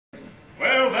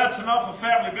Well, that's enough of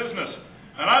family business.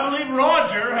 And I believe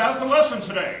Roger has the lesson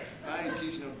today. I ain't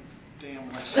teaching no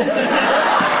damn lesson.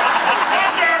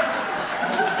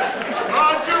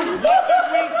 Roger,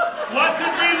 what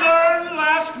did we learn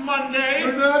last Monday?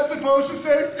 We're not supposed to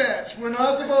say fetch. We're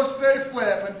not supposed to say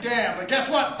flip and damn. But guess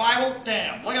what, Bible?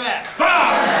 Damn. Look at that.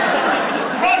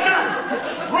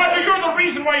 Roger, you're the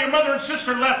reason why your mother and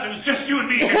sister left. It was just you and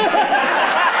me here.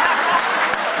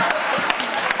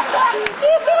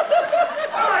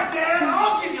 All right, Dan,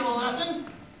 I'll give you a lesson.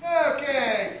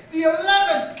 Okay, the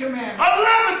 11th commandment.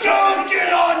 11th! Don't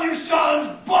get on your son's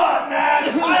butt, man.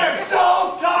 I am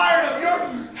so tired of your...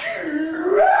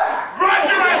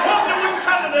 Roger, I hoped you wouldn't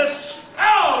come to this.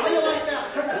 How Oh! do you like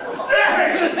that? Come here.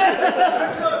 Hey!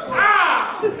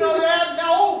 Ah! No, Dad,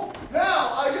 no.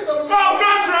 Now, I guess I'll... Oh,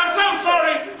 Roger, I'm so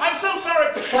sorry. I'm so sorry.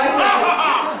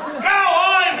 Now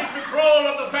I'm in control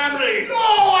of the family. No,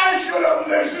 I should have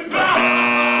listened.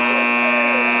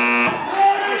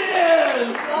 There it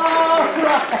is! All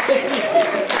right.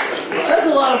 That's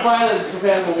a lot of violence for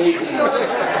family week.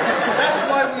 That's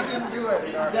why we didn't do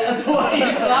it. That's why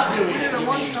you stopped doing We it. did it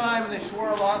one time and they swore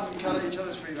a lot and cut each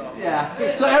other's feet off. Yeah.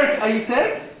 So, Eric, are you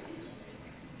sick?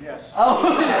 Yes. Oh,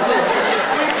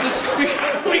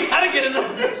 we gotta get an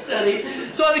understudy.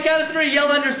 So on the count of 3,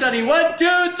 yell understudy. 1, 2, 3.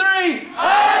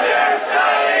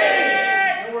 Understudy!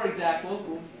 Don't worry, Zach.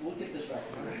 We'll get this right.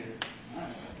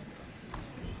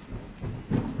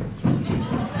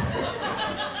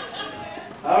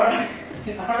 All right.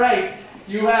 All right.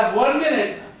 You have 1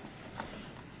 minute.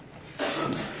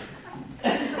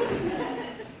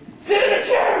 Sit in a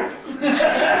chair.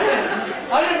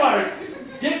 On your mark.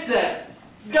 Get set.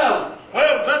 Go.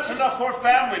 Well, that's enough for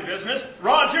family business.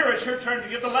 Roger, it's your turn to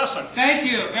give the lesson. Thank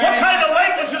you. What kind of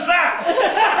language is that? Well,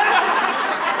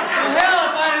 hell,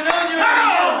 if I'd have known you were going to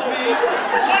yell at me.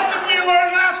 What did we learn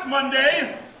last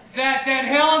Monday? That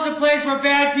hell is a place where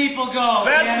bad people go.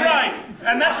 That's damn it. right.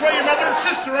 And that's why your mother and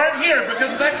sister aren't here,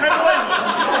 because of that kind of language.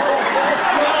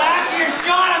 Well, after you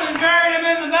shot him and buried him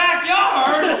in the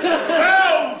backyard.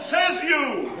 No, says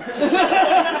you.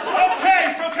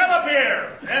 Okay, so come up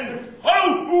here. And,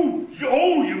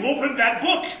 you opened that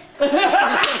book.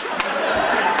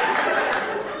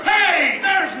 Hey,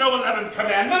 there's no 11th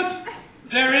commandment.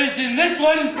 There is in this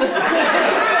one.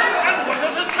 And what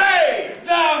does it say?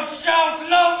 Thou shalt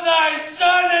love thy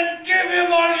son and give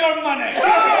him all your money.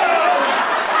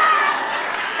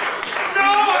 No,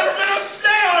 I'm going to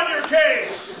stay on your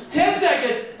case. 10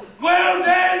 seconds. Well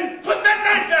then, put that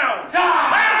knife down.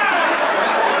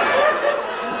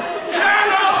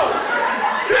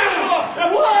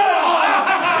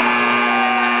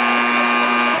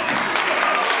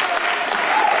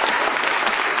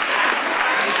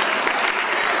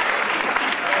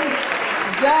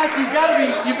 Zach,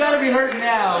 you gotta be hurting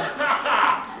now.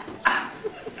 I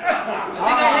think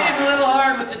I hit him a little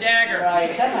hard with the dagger. Right,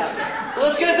 that happened. Well,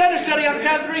 let's get his understudy on the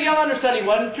count of 3. Yell understudy.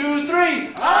 1, 2, 3.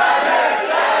 Understudy!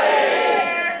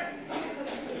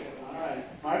 All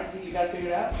right, Mark, you think you got it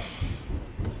figured out?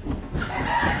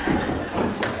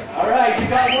 All right, you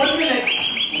got 1 minute.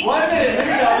 1 minute.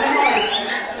 Here we go.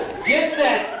 Mark. Get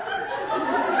set.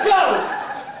 Go.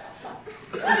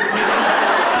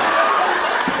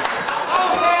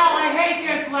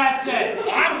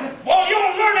 Well,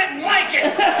 you'll learn it and like it.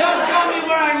 Don't tell me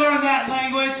where I learned that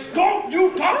language. Don't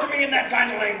you talk to me in that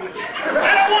kind of language.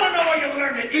 I don't want to know where you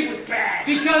learned it. It was bad.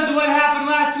 Because of what happened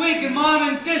last week, and Mom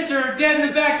and Sister are dead in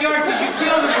the backyard because you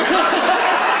killed them.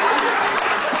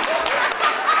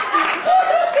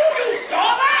 You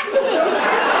saw that? Well,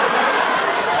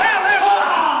 there's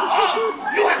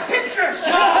you have pictures.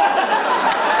 You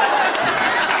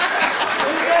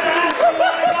better ask me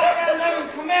what I got that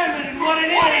 11th commandment and what it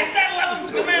is. What is that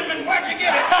 11th commandment? Where'd you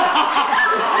get it?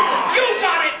 You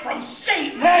got it from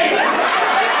Satan. Hey!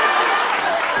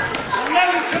 The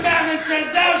 11th commandment says,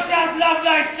 thou shalt love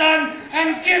thy son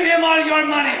and give him all your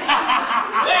money.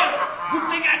 Well, good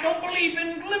thing I don't believe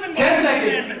in living by 10 the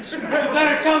seconds. commandments. You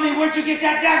better tell me where'd you get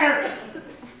that dagger.